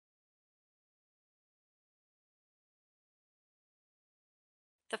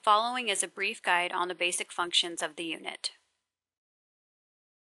The following is a brief guide on the basic functions of the unit.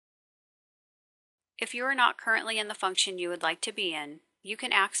 If you are not currently in the function you would like to be in, you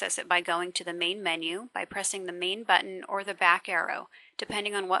can access it by going to the main menu by pressing the main button or the back arrow,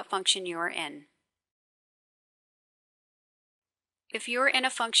 depending on what function you are in. If you are in a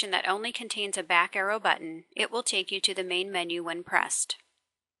function that only contains a back arrow button, it will take you to the main menu when pressed.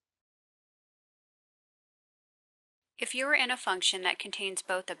 If you are in a function that contains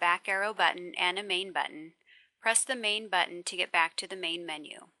both a back arrow button and a main button, press the main button to get back to the main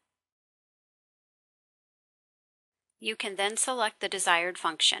menu. You can then select the desired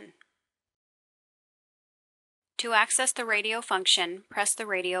function. To access the radio function, press the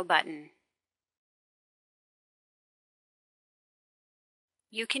radio button.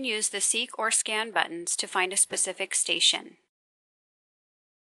 You can use the seek or scan buttons to find a specific station.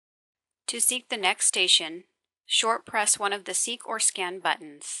 To seek the next station, short press one of the seek or scan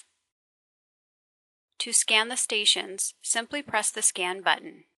buttons. To scan the stations, simply press the scan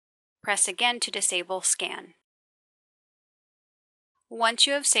button. Press again to disable scan. Once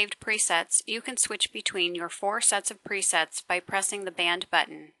you have saved presets, you can switch between your 4 sets of presets by pressing the band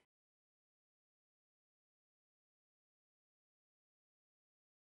button.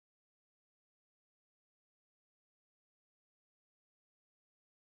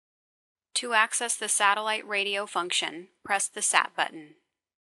 To access the satellite radio function, press the SAT button.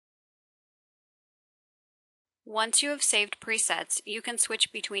 Once you have saved presets, you can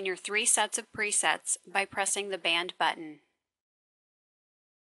switch between your 3 sets of presets by pressing the band button.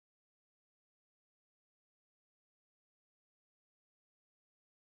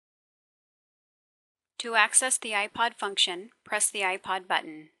 To access the iPod function, press the iPod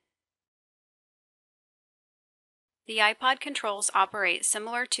button. The iPod controls operate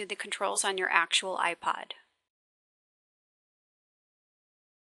similar to the controls on your actual iPod.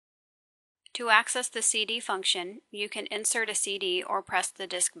 To access the CD function, you can insert a CD or press the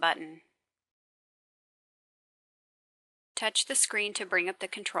disc button. Touch the screen to bring up the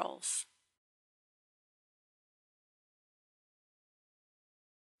controls.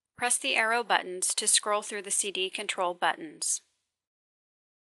 Press the arrow buttons to scroll through the CD control buttons.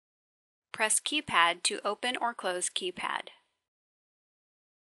 Press keypad to open or close keypad.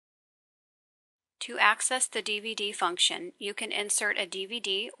 To access the DVD function, you can insert a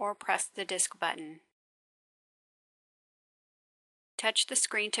DVD or press the disc button. Touch the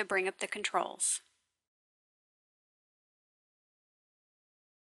screen to bring up the controls.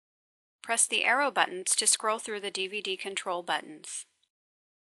 Press the arrow buttons to scroll through the DVD control buttons.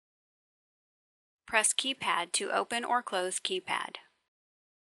 Press keypad to open or close keypad.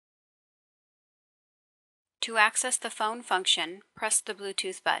 To access the phone function, press the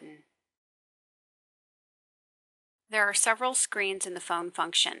Bluetooth button. There are several screens in the phone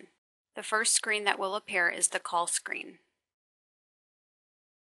function. The first screen that will appear is the call screen.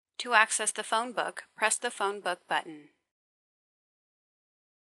 To access the phone book, press the phone book button.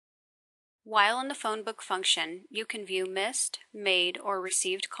 While in the phone book function, you can view missed, made, or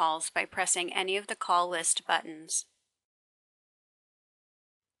received calls by pressing any of the call list buttons.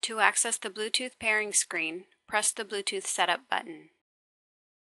 To access the Bluetooth pairing screen, press the Bluetooth setup button.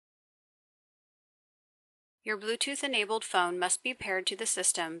 Your Bluetooth-enabled phone must be paired to the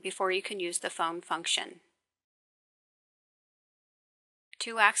system before you can use the phone function.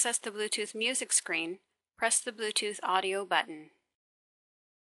 To access the Bluetooth music screen, press the Bluetooth audio button.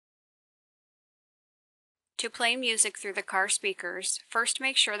 To play music through the car speakers, first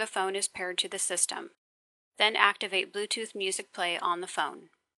make sure the phone is paired to the system. Then activate Bluetooth Music Play on the phone.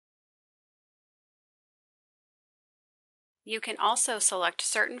 You can also select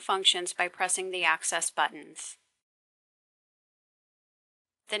certain functions by pressing the access buttons.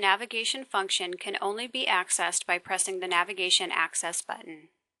 The navigation function can only be accessed by pressing the navigation access button.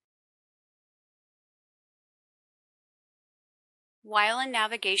 While in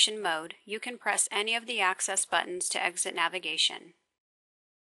navigation mode, you can press any of the access buttons to exit navigation.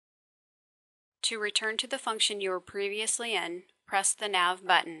 To return to the function you were previously in, press the nav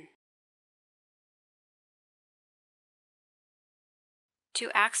button. To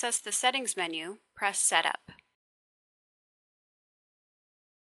access the settings menu, press Setup.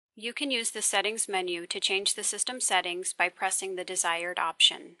 You can use the settings menu to change the system settings by pressing the desired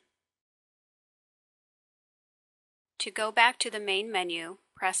option. To go back to the main menu,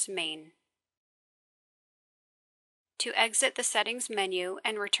 press Main. To exit the settings menu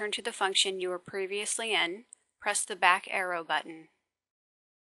and return to the function you were previously in, press the back arrow button.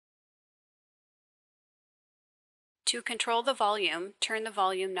 To control the volume, turn the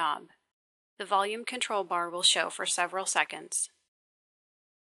volume knob. The volume control bar will show for several seconds.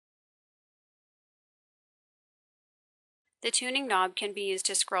 The tuning knob can be used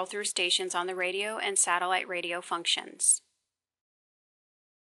to scroll through stations on the radio and satellite radio functions.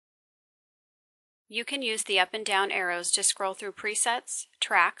 You can use the up and down arrows to scroll through presets,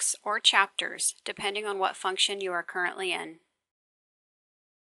 tracks, or chapters, depending on what function you are currently in.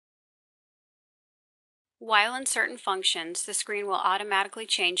 While in certain functions, the screen will automatically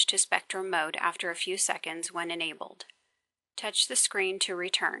change to spectrum mode after a few seconds when enabled. Touch the screen to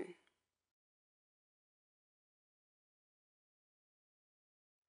return.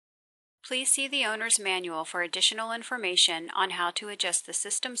 Please see the owner's manual for additional information on how to adjust the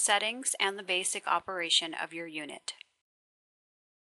system settings and the basic operation of your unit.